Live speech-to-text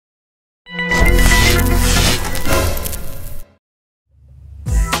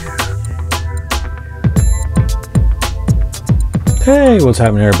Hey, what's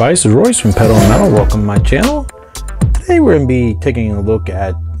happening everybody? This is Royce from Pedal and Metal. Welcome to my channel. Today we're going to be taking a look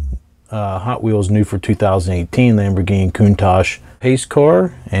at Hot Wheels new for 2018 Lamborghini Countach pace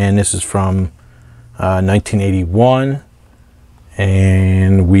car, and this is from 1981,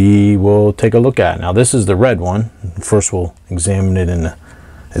 and we will take a look at it. Now this is the red one. First we'll examine it in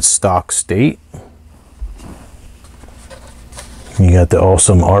its stock state. You got the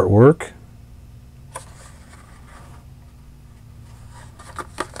awesome artwork.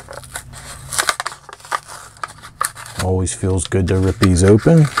 Always feels good to rip these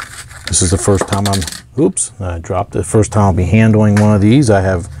open. This is the first time I dropped it. The first time I'll be handling one of these. I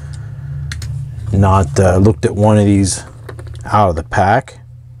have not looked at one of these out of the pack.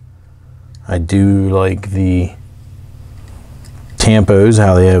 I do like the tampos,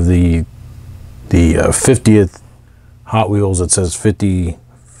 how they have the 50th Hot Wheels that says 50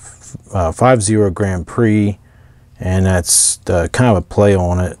 Grand Prix, and that's kind of a play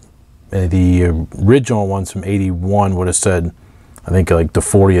on it. The original ones from 81 would have said, I think, like the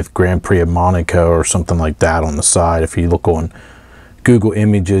 40th Grand Prix of Monaco or something like that on the side. If you look on Google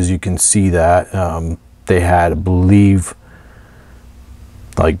Images, you can see that. They had, I believe,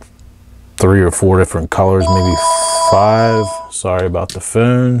 like 3 or 4 different colors, maybe 5. Sorry about the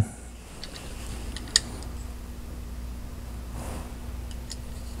phone.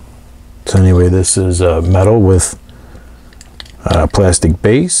 So anyway, this is metal with a plastic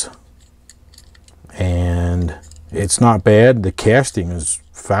base. And it's not bad. The casting is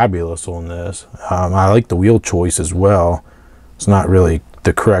fabulous on this. I like the wheel choice as well. It's not really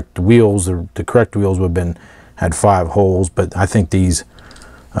the correct wheels. The correct wheels would have had 5 holes, but I think these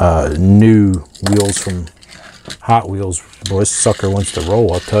new wheels from Hot Wheels, boy, this sucker wants to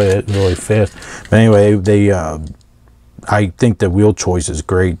roll. I'll tell you, it really fast. But anyway, I think the wheel choice is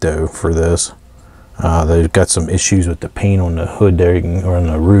great though for this. They've got some issues with the paint on the hood there, or on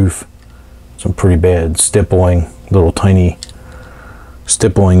the roof. Some pretty bad stippling, little tiny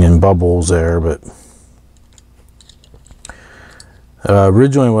stippling and bubbles there. But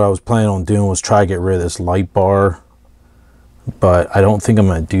originally what I was planning on doing was try to get rid of this light bar, but I don't think I'm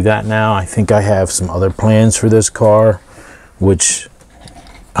going to do that now. I think I have some other plans for this car, which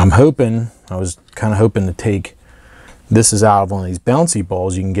I was kind of hoping to take. This is out of one of these bouncy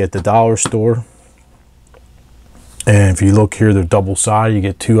balls you can get at the dollar store. And if you look here, they're double-sided. You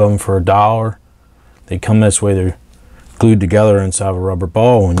get 2 of them for $1. They come this way. They're glued together inside of a rubber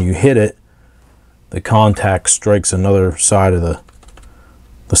ball. When you hit it, the contact strikes another side of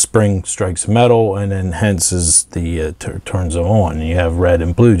the spring strikes metal, and then hence is the turns it on. And you have red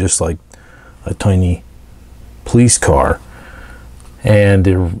and blue, just like a tiny police car. And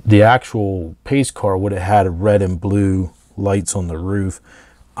the actual pace car would have had red and blue lights on the roof.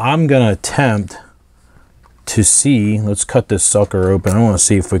 I'm going to attempt to see, let's cut this sucker open. I want to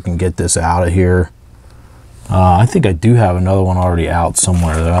see if we can get this out of here. I think I do have another one already out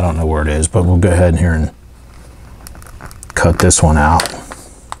somewhere though. I don't know where it is, but we'll go ahead here and cut this one out.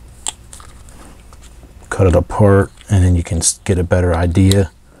 Cut it apart, and then you can get a better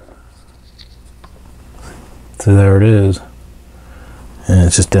idea. So there it is. And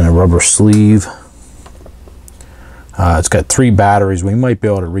it's just in a rubber sleeve. It's got 3 batteries. We might be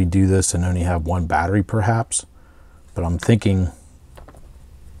able to redo this and only have 1 battery perhaps, but I'm thinking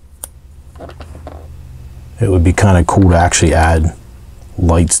it would be kind of cool to actually add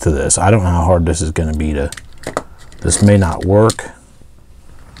lights to this. I don't know how hard this is going to be to, this may not work.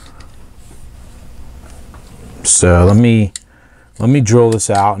 So let me drill this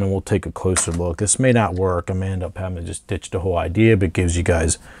out and then we'll take a closer look. This may not work. I may end up having to just ditch the whole idea, but it gives you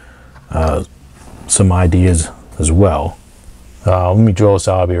guys some ideas as well. Let me drill this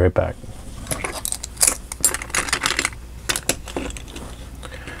out. I'll be right back.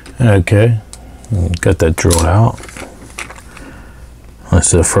 Okay, got that drilled out. This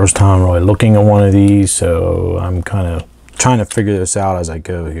is the first time I'm really looking at one of these, so I'm kind of trying to figure this out as I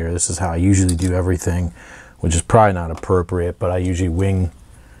go here. This is how I usually do everything, which is probably not appropriate, but I usually wing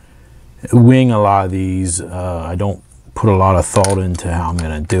a lot of these. I don't put a lot of thought into how I'm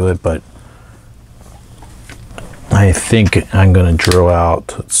going to do it, but I think I'm going to drill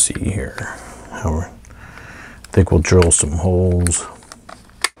out, let's see here, I think we'll drill some holes.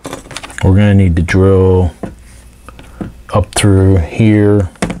 We're going to need to drill up through here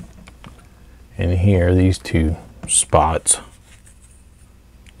and here, these 2 spots.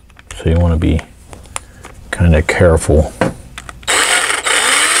 So you want to be kind of careful.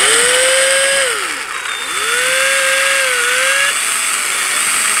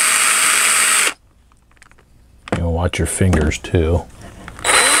 Watch your fingers too.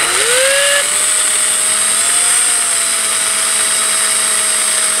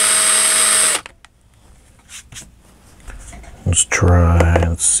 try,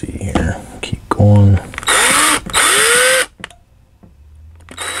 let's see here, keep going.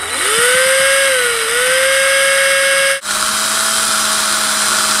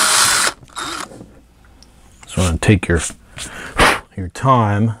 So I'm going to take your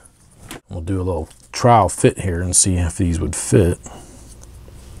time. We'll do a little trial fit here and see if these would fit.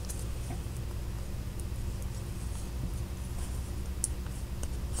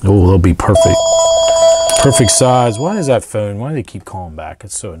 Oh, they'll be perfect. Perfect size. Why is that phone? Why do they keep calling back?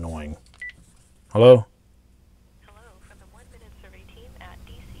 It's so annoying. Hello? Hello, from the 1 Minute Survey team at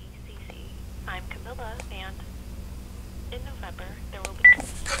DCCC. I'm Camilla, and in November there will be...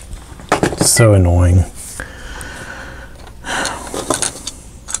 It's so annoying.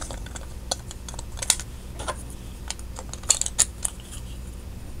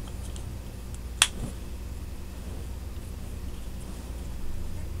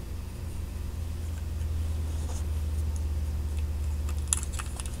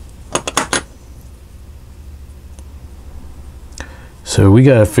 So we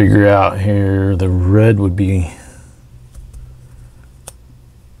got to figure out here, the red will be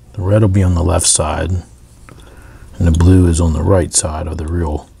on the left side and the blue is on the right side of the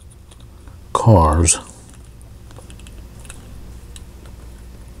real cars.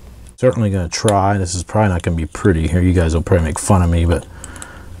 Certainly going to try. This is probably not going to be pretty here. You guys will probably make fun of me, but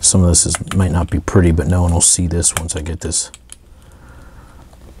some of this might not be pretty, but no one will see this once I get this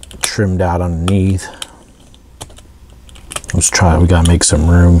trimmed out underneath. Let's try it. We gotta make some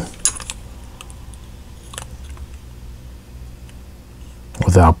room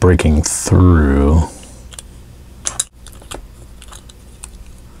without breaking through.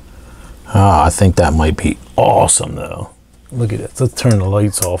 Ah, I think that might be awesome though. Look at it. Let's turn the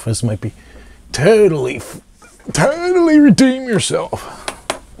lights off. This might be totally redeem yourself.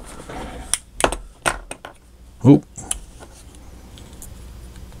 Oop.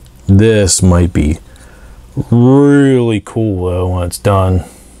 This might be really cool though when it's done.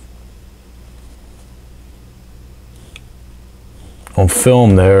 On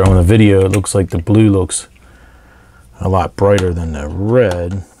film there, on the video, it looks like the blue looks a lot brighter than the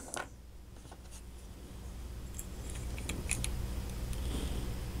red.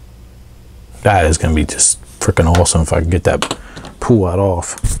 That is going to be just freaking awesome if I can get that pull that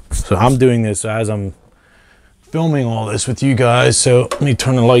off. So I'm doing this as I'm filming all this with you guys, so let me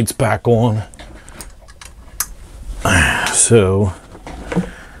turn the lights back on. So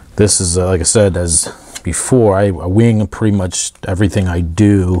this is like I said, as before, I wing pretty much everything I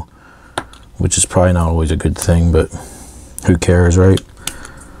do, which is probably not always a good thing, but who cares, right?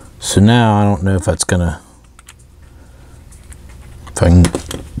 So now I don't know if that's gonna, if I can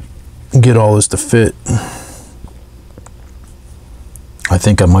get all this to fit. I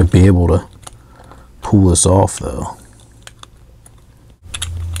think I might be able to pull this off though.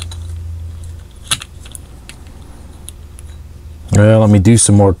 Well, let me do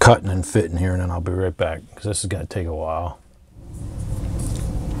some more cutting and fitting here and then I'll be right back, because this is going to take a while.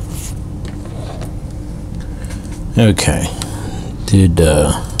 Okay,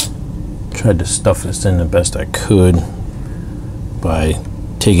 tried to stuff this in the best I could by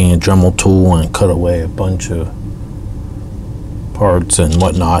taking a Dremel tool and cut away a bunch of parts and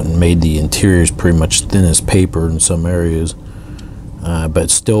whatnot and made the interiors pretty much thin as paper in some areas, but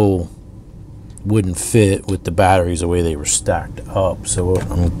still wouldn't fit with the batteries the way they were stacked up. So what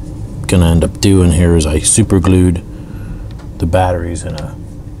I'm gonna end up doing here is I super glued the batteries in a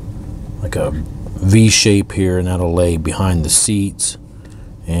like a V shape here, and that'll lay behind the seats,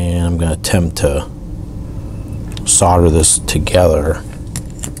 and I'm gonna attempt to solder this together.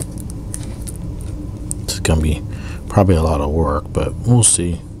 It's gonna be probably a lot of work, but we'll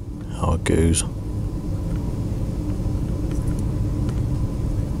see how it goes.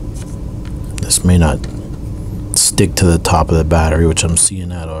 This may not stick to the top of the battery, which I'm seeing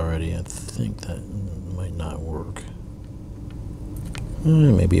that already. I think that might not work.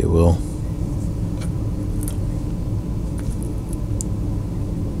 Maybe it will.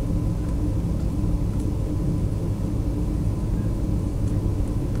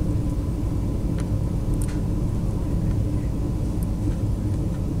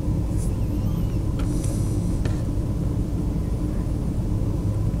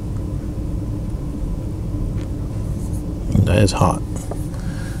 That is hot.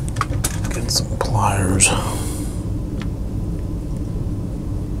 Get some pliers.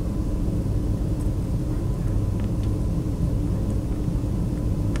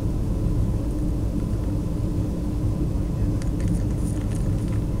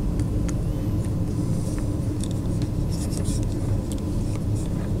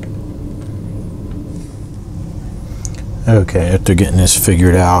 Okay, after getting this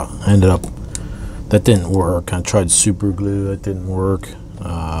figured out, I ended up, that didn't work. I tried super glue, that didn't work.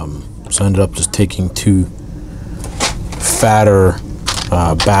 So I ended up just taking two fatter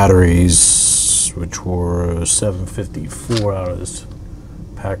batteries, which were 754 out of this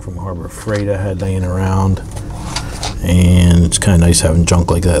pack from Harbor Freight I had laying around. And it's kind of nice having junk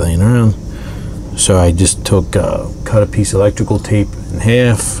like that laying around. So I just took, cut a piece of electrical tape in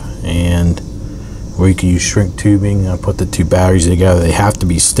half, and where you can use shrink tubing, I put the two batteries together. They have to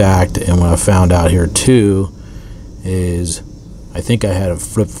be stacked, and what I found out here too is I think I had it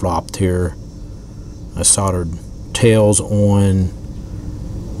flip-flopped here. I soldered tails on.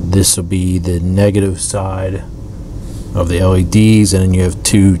 This will be the negative side of the LEDs, and then you have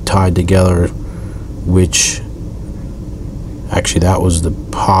two tied together, which actually that was the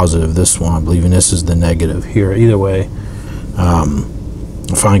positive, this one I believe, and this is the negative here. Either way, I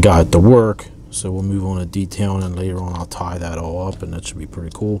finally got it to work. So we'll move on to detailing, and later on I'll tie that all up, and that should be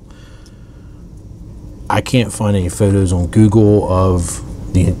pretty cool. I can't find any photos on Google of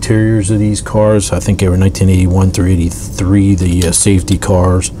the interiors of these cars. I think they were 1981 through 83, the safety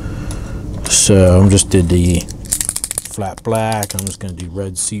cars. So I just did the flat black. I'm just going to do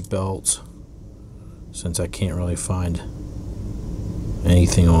red seat belts, since I can't really find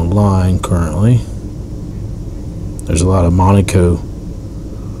anything online currently. There's a lot of Monaco,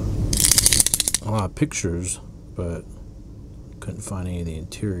 a lot of pictures, but couldn't find any of the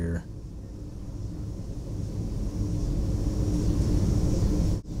interior.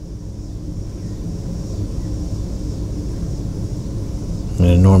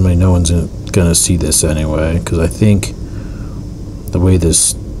 And normally no one's gonna see this anyway, because I think the way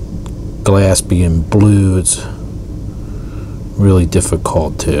this glass being blue, it's really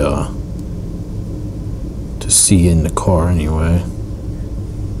difficult to see in the car anyway.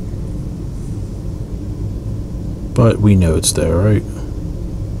 But we know it's there, right?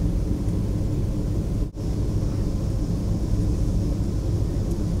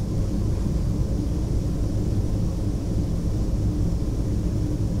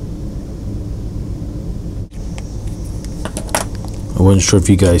 I wasn't sure if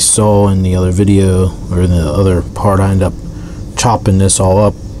you guys saw in the other video or in the other part, I ended up chopping this all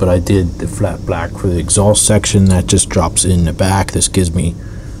up, but I did the flat black for the exhaust section. That just drops in the back. This gives me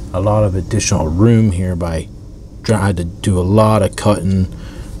a lot of additional room here. By I had to do a lot of cutting.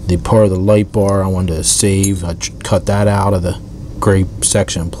 The part of the light bar I wanted to save, I cut that out of the gray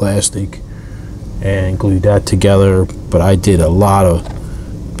section of plastic and glued that together. But I did a lot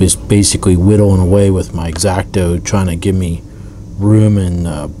of just basically whittling away with my X-Acto, trying to give me room, and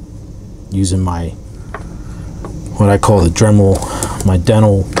using my, what I call the Dremel, my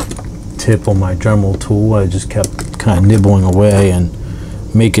dental tip on my Dremel tool. I just kept kind of nibbling away and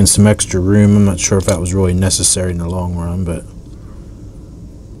making some extra room. I'm not sure if that was really necessary in the long run, but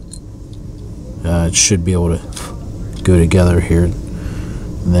it should be able to go together here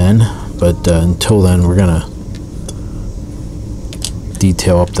then. But until then, we're gonna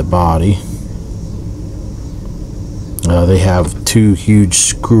detail up the body. They have two huge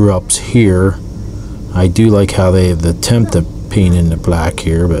screw ups here. I do like how they have the attempt to paint in the black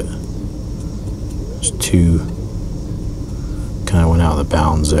here, but there's two kind of went out of the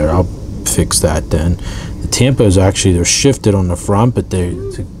bounds there. I'll fix that then. The tampos actually, they're shifted on the front, but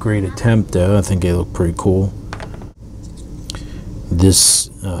it's a great attempt though. I think they look pretty cool. This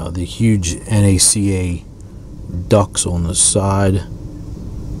the huge NACA ducts on the side,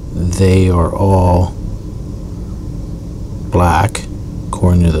 they are all black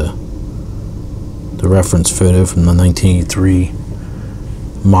according to the reference photo from the 1983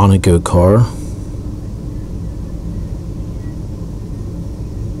 Monaco car.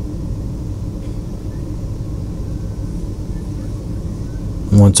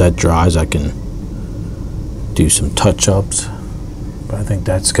 Once that dries, I can do some touch-ups, but I think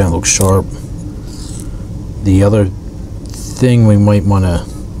that's gonna look sharp. The other thing we might want to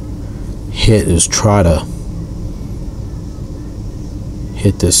hit is try to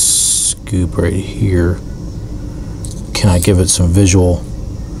hit this scoop right here. Can I give it some visual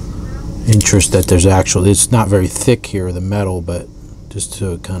interest that there's actually, it's not very thick here, the metal, but just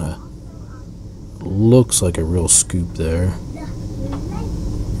so it kind of looks like a real scoop there,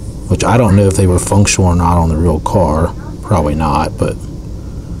 which I don't know if they were functional or not on the real car. Probably not, but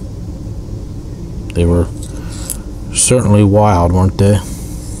they were certainly wild, weren't they?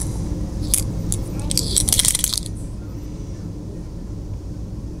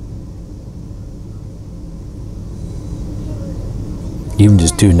 Even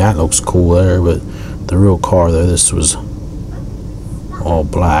just doing that looks cool there, but the real car though, this was all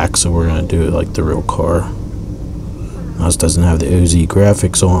black, so we're gonna do it like the real car. This doesn't have the OZ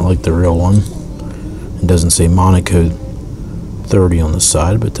graphics on it like the real one. It doesn't say Monaco 30 on the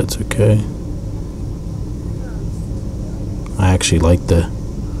side, but that's okay. I actually like the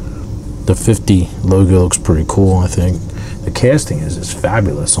 50 logo. Looks pretty cool. I think the casting is just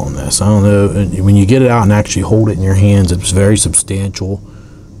fabulous on this. I don't know, when you get it out and actually hold it in your hands, it's very substantial.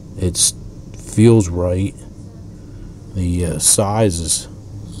 It feels right. The size is,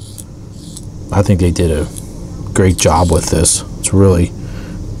 I think they did a great job with this. It's really,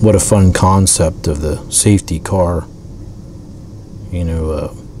 what a fun concept of the safety car, you know,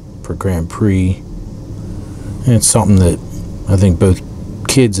 for Grand Prix. And it's something that I think both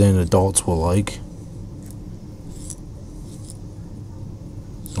kids and adults will like.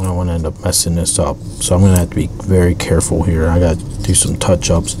 I don't want to end up messing this up, so I'm going to have to be very careful here. I got to do some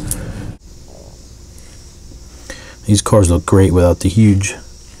touch-ups. These cars look great without the huge,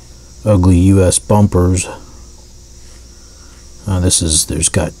 ugly US bumpers.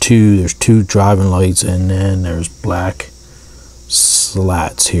 There's two driving lights, and then there's black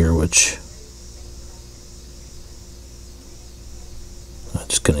slats here, which I'm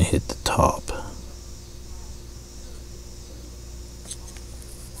just gonna hit the top.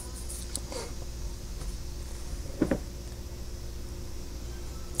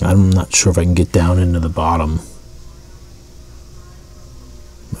 I'm not sure if I can get down into the bottom.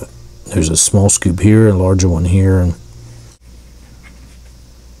 But there's a small scoop here, a larger one here, and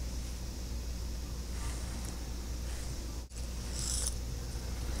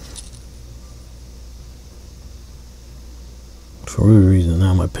for whatever reason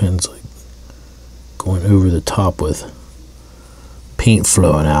now my pen's like going over the top with paint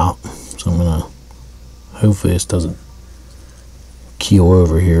flowing out, so I'm gonna, hopefully this doesn't keel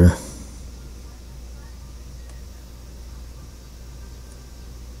over here.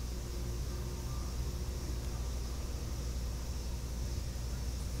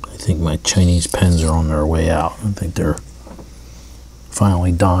 I think my Chinese pens are on their way out. I think they're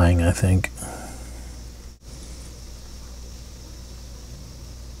finally dying, I think.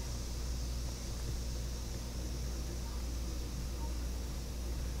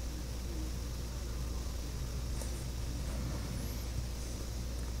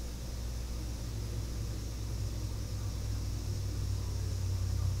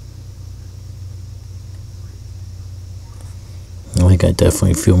 I think I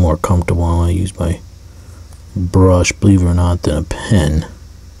definitely feel more comfortable when I use my brush, believe it or not, than a pen.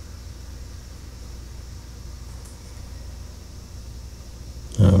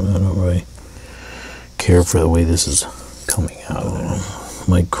 I don't really care for the way this is coming out.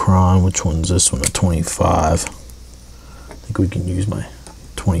 Micron, which one's this one? A 25. I think we can use my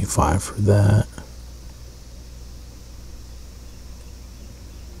 25 for that.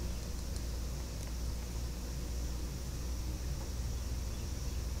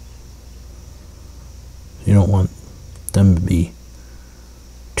 You don't want them to be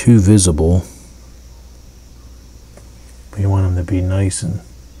too visible. You want them to be nice and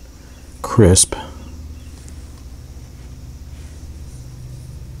crisp.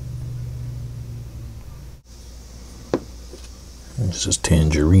 This is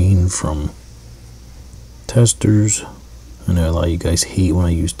Tangerine from Testers. I know a lot of you guys hate when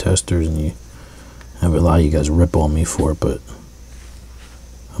I use Testers, and you have a lot of you guys rip on me for it, but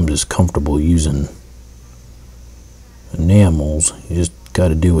I'm just comfortable using enamels. You just got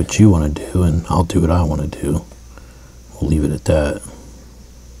to do what you want to do, and I'll do what I want to do. We'll leave it at that.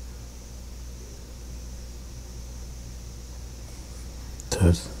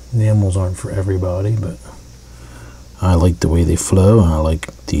 So enamels aren't for everybody, but I like the way they flow, and I like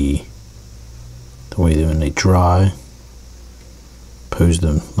the way when they dry. Opposed to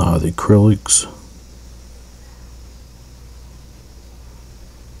a lot of the acrylics.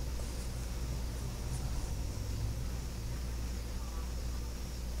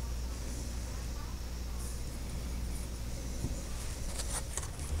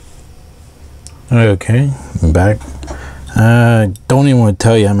 Okay, I'm back. Don't even want to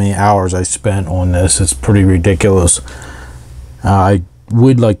tell you how many hours I spent on this. It's pretty ridiculous. I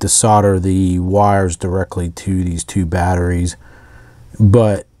would like to solder the wires directly to these two batteries,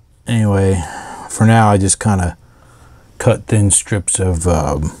 but anyway, for now I just kind of cut thin strips of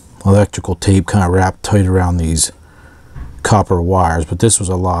electrical tape, kind of wrapped tight around these copper wires. But this was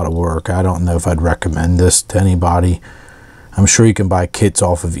a lot of work. I don't know if I'd recommend this to anybody. I'm sure you can buy kits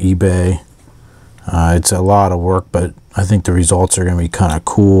off of eBay. It's a lot of work, but I think the results are going to be kind of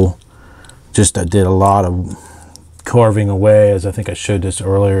cool. Just I did a lot of carving away, as I think I showed this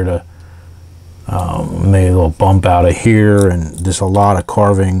earlier, to made a little bump out of here, and just a lot of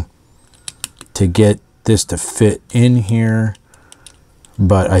carving to get this to fit in here,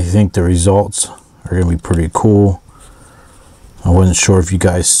 but I think the results are going to be pretty cool. I wasn't sure if you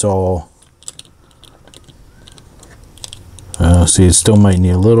guys saw. See, it still might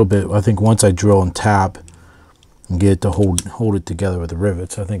need a little bit. I think once I drill and tap and get it to hold it together with the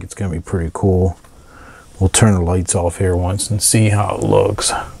rivets, I think it's going to be pretty cool. We'll turn the lights off here once and see how it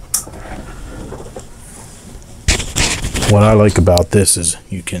looks. What I like about this is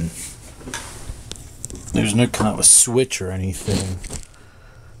there's no kind of a switch or anything.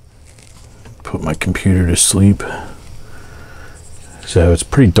 Put my computer to sleep. So it's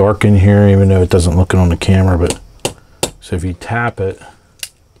pretty dark in here, even though it doesn't look it on the camera, but so if you tap it,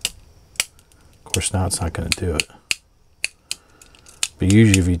 of course now it's not going to do it. But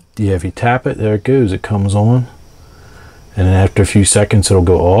usually if you tap it, there it goes, it comes on. And then after a few seconds it'll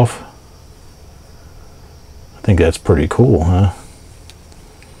go off. I think that's pretty cool, huh?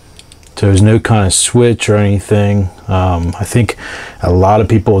 So there's no kind of switch or anything. I think a lot of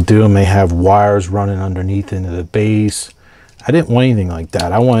people do them. They have wires running underneath into the base. I didn't want anything like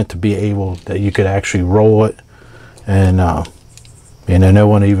that. I want it to be able that you could actually roll it. And no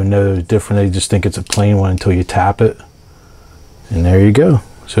one even knows the difference. They just think it's a plain one until you tap it. And there you go.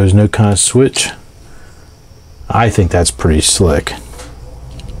 So there's no kind of switch. I think that's pretty slick.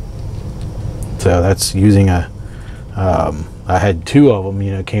 So that's using I had two of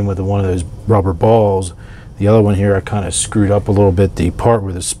them, came with one of those rubber balls. The other one here I kind of screwed up a little bit. The part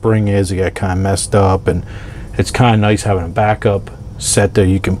where the spring is, it got kind of messed up, and it's kind of nice having a backup set that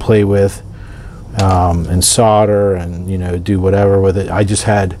you can play with and solder and do whatever with it. I just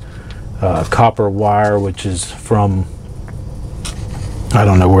had copper wire, which is from, I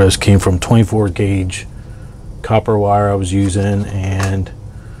don't know where this came from, 24 gauge copper wire I was using, and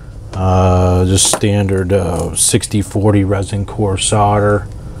just standard 60-40 resin core solder,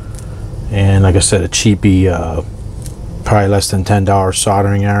 and like I said, a cheapy probably less than $10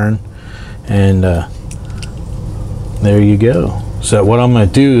 soldering iron, and there you go. So what I'm going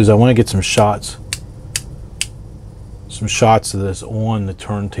to do is I want to get some shots of this on the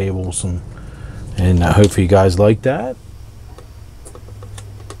turntables, and hopefully you guys like that.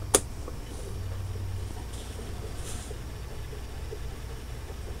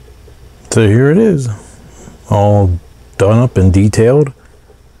 So here it is, all done up and detailed.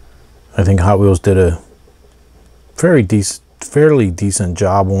 I think Hot Wheels did a fairly decent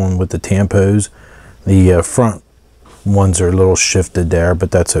job on with the tampos. The front ones are a little shifted there,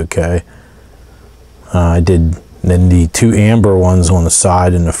 but that's okay. Then the two amber ones on the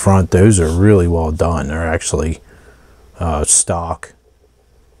side and the front, those are really well done. They're actually stock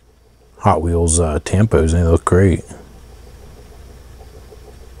Hot Wheels tampos, and they look great.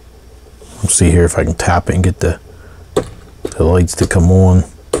 Let's see here if I can tap it and get the lights to come on.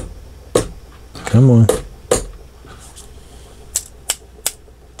 Come on.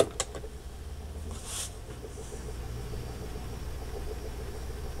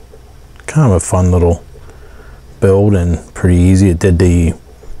 Kind of a fun little build and pretty easy. It did the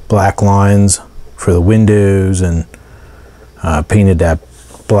black lines for the windows and painted that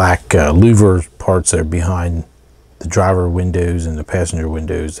black louver parts that are behind the driver windows and the passenger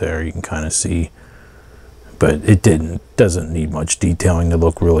windows there. You can kind of see, but it doesn't need much detailing to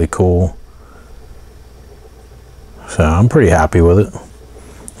look really cool. So I'm pretty happy with it.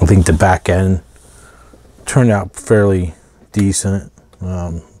 I think the back end turned out fairly decent.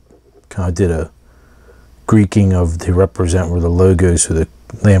 Kind of did a Greeking to represent where the logos for the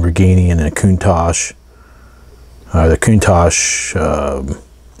Lamborghini and the Countach,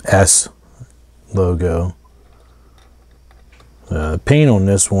 S logo. The paint on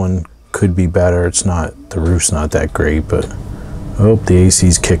this one could be better. It's not, the roof's not that great, but oh, the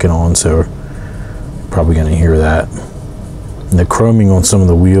AC's kicking on, so we're probably going to hear that. And the chroming on some of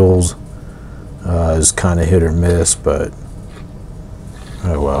the wheels is kind of hit or miss, but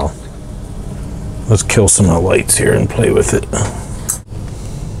oh well. Let's kill some of the lights here and play with it.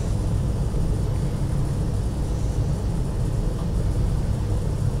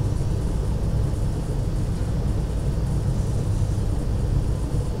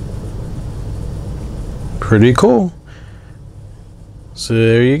 Pretty cool. So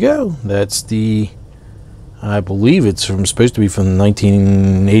there you go. That's I believe it's supposed to be from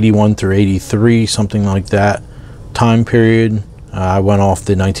 1981 through 83, something like that time period. I went off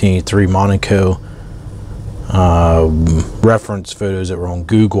the 1983 Monaco reference photos that were on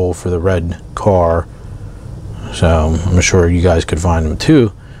Google for the red car, so I'm sure you guys could find them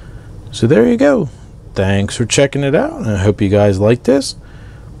too. So there you go. Thanks for checking it out, and I hope you guys like this.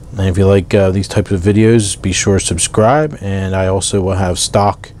 And if you like these types of videos, be sure to subscribe. And I also will have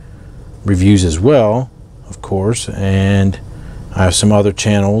stock reviews as well, of course, and I have some other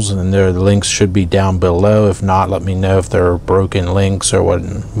channels, and the links should be down below. If not, let me know if there are broken links or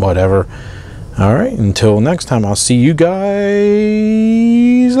whatever. All right, until next time, I'll see you guys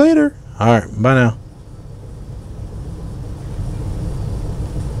later. All right, bye now.